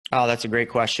Oh, that's a great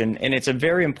question. And it's a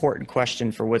very important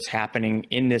question for what's happening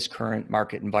in this current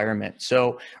market environment.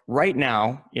 So right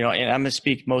now, and I'm going to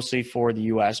speak mostly for the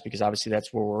US because obviously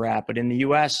that's where we're at. But in the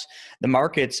US, the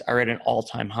markets are at an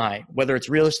all-time high. Whether it's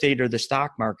real estate or the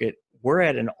stock market, we're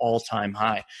at an all-time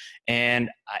high. And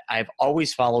I've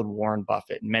always followed Warren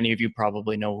Buffett. Many of you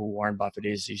probably know who Warren Buffett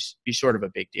is. He's sort of a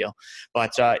big deal.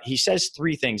 But he says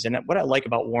three things. And what I like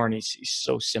about Warren is he's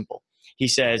so simple. He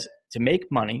says to make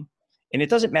money, and it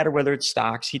doesn't matter whether it's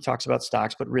stocks. He talks about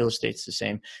stocks, but real estate's the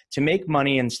same. To make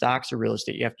money in stocks or real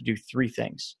estate, you have to do three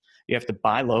things. You have to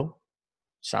buy low.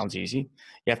 Sounds easy.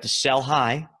 You have to sell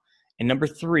high. And number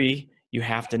three, you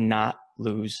have to not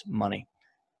lose money.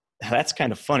 That's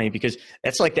kind of funny because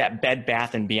that's like that Bed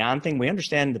Bath and Beyond thing. We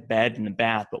understand the bed and the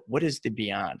bath, but what is the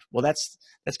beyond? Well, that's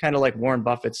kind of like Warren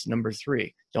Buffett's number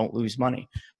three, don't lose money.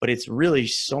 But it's really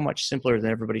so much simpler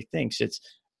than everybody thinks. It's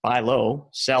buy low,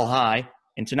 sell high.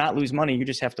 And to not lose money, you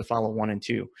just have to follow one and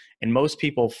two. And most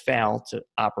people fail to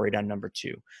operate on number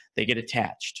two. They get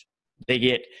attached. They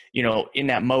get, in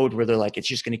that mode where they're like, it's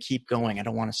just going to keep going. I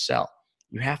don't want to sell.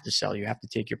 You have to sell. You have to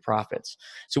take your profits.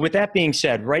 So with that being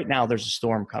said, right now there's a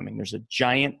storm coming. There's a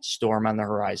giant storm on the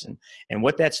horizon. And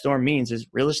what that storm means is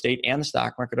real estate and the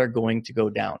stock market are going to go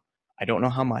down. I don't know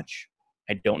how much.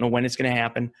 I don't know when it's going to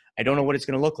happen. I don't know what it's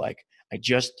going to look like. I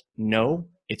just know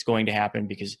it's going to happen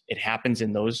because it happens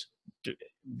in those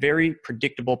very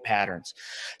predictable patterns.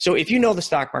 So if you know the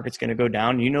stock market's going to go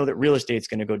down, you know that real estate's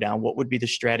going to go down, what would be the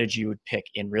strategy you would pick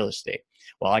in real estate?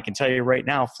 Well, I can tell you right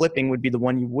now, flipping would be the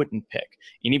one you wouldn't pick.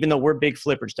 And even though we're big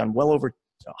flippers, done well over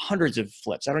hundreds of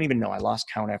flips, I don't even know, I lost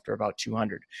count after about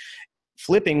 200.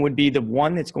 Flipping would be the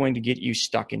one that's going to get you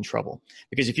stuck in trouble.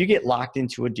 Because if you get locked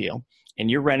into a deal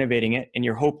and you're renovating it and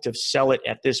you hope to sell it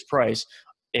at this price,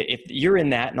 if you're in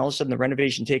that and all of a sudden the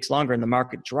renovation takes longer and the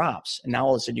market drops and now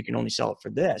all of a sudden you can only sell it for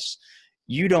this,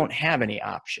 you don't have any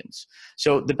options.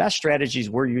 So the best strategies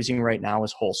we're using right now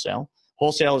is wholesale.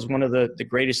 Wholesale is one of the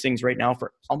greatest things right now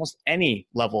for almost any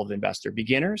level of investor.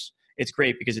 Beginners, it's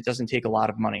great because it doesn't take a lot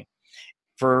of money.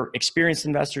 For experienced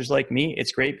investors like me,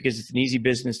 it's great because it's an easy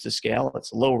business to scale.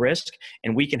 It's low risk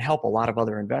and we can help a lot of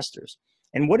other investors.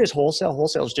 And what is wholesale?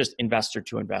 Wholesale is just investor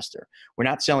to investor. We're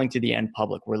not selling to the end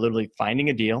public. We're literally finding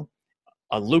a deal,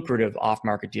 a lucrative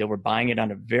off-market deal. We're buying it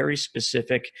on a very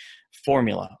specific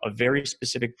formula, a very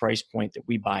specific price point that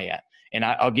we buy at. And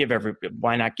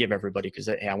why not give everybody? Because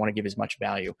I want to give as much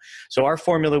value. So our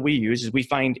formula we use is we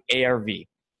find ARV,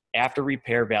 after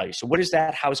repair value. So what is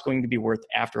that house going to be worth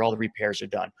after all the repairs are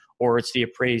done? Or it's the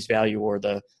appraised value or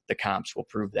the comps will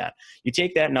prove that. You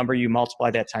take that number, you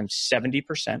multiply that times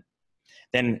 70%.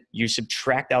 Then you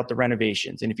subtract out the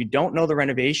renovations. And if you don't know the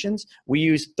renovations, we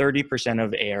use 30%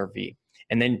 of ARV.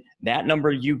 And then that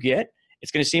number you get,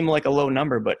 it's going to seem like a low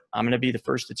number, but I'm going to be the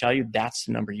first to tell you that's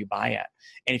the number you buy at.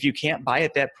 And if you can't buy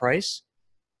at that price,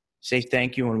 say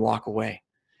thank you and walk away.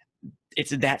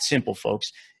 It's that simple,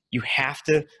 folks. You have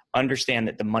to understand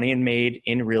that the money made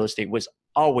in real estate was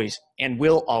always and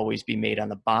will always be made on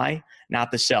the buy, not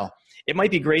the sell. It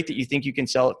might be great that you think you can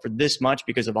sell it for this much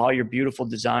because of all your beautiful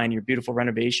design, your beautiful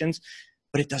renovations,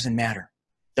 but it doesn't matter.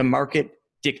 The market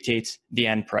dictates the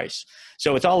end price.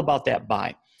 So it's all about that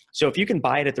buy. So if you can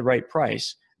buy it at the right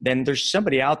price, then there's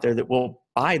somebody out there that will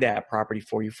buy that property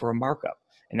for you for a markup.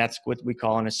 And that's what we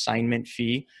call an assignment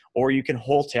fee. Or you can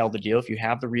wholesale the deal. If you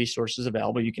have the resources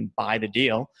available, you can buy the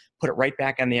deal, put it right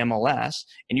back on the MLS,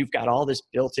 and you've got all this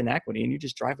built-in equity, and you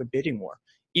just drive a bidding war.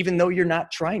 Even though you're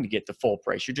not trying to get the full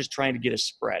price, you're just trying to get a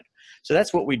spread. So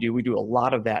that's what we do. We do a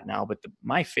lot of that now. But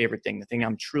my favorite thing, the thing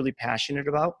I'm truly passionate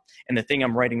about, and the thing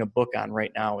I'm writing a book on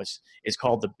right now is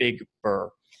called the Big BRRRR.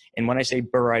 And when I say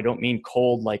BRRRR, I don't mean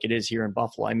cold like it is here in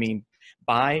Buffalo. I mean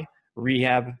buy,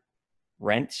 rehab,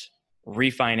 rent,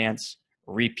 refinance,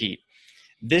 repeat.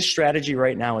 This strategy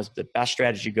right now is the best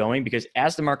strategy going because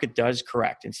as the market does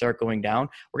correct and start going down,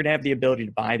 we're going to have the ability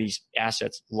to buy these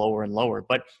assets lower and lower.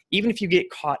 But even if you get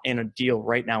caught in a deal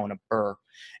right now in a BRRRR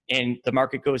and the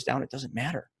market goes down, it doesn't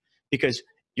matter because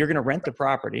you're going to rent the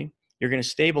property, you're going to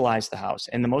stabilize the house.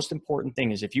 And the most important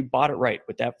thing is if you bought it right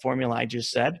with that formula I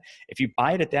just said, if you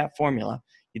buy it at that formula,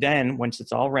 then once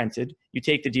it's all rented, you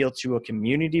take the deal to a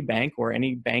community bank or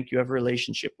any bank you have a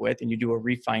relationship with and you do a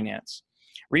refinance.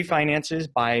 Refinances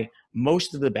by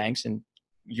most of the banks, and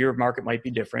your market might be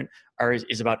different,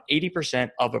 is about 80%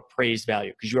 of appraised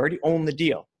value because you already own the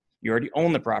deal. You already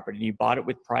own the property and you bought it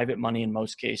with private money in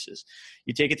most cases.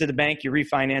 You take it to the bank, you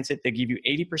refinance it, they give you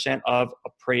 80% of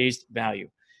appraised value.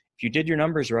 If you did your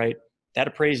numbers right, that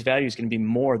appraised value is going to be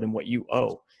more than what you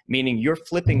owe, meaning you're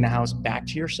flipping the house back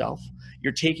to yourself.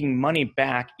 You're taking money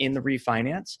back in the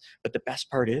refinance, but the best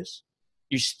part is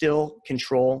you still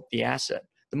control the asset.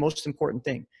 The most important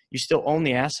thing, you still own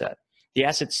the asset. The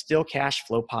asset's still cash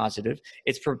flow positive.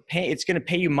 It's going to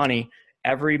pay you money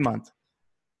every month.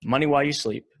 Money while you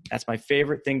sleep. That's my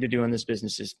favorite thing to do in this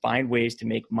business, is find ways to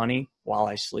make money while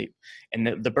I sleep. And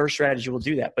the BRRRR strategy will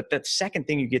do that. But the second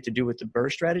thing you get to do with the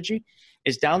BRRRR strategy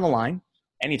is down the line,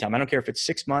 anytime, I don't care if it's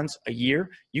 6 months, a year,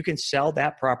 you can sell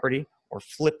that property or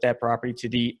flip that property to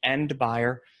the end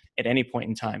buyer at any point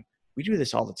in time. We do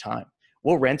this all the time.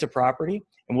 We'll rent a property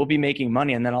and we'll be making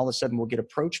money, and then all of a sudden we'll get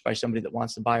approached by somebody that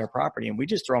wants to buy our property, and we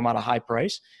just throw them out a high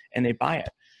price and they buy it.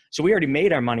 So we already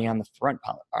made our money on the front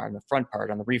part, on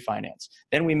the refinance.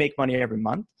 Then we make money every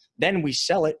month. Then we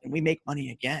sell it and we make money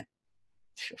again.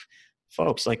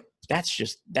 Folks, like that's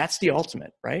the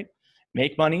ultimate, right?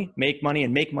 Make money,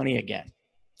 and make money again.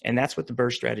 And that's what the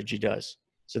BRRRR strategy does.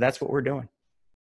 So that's what we're doing.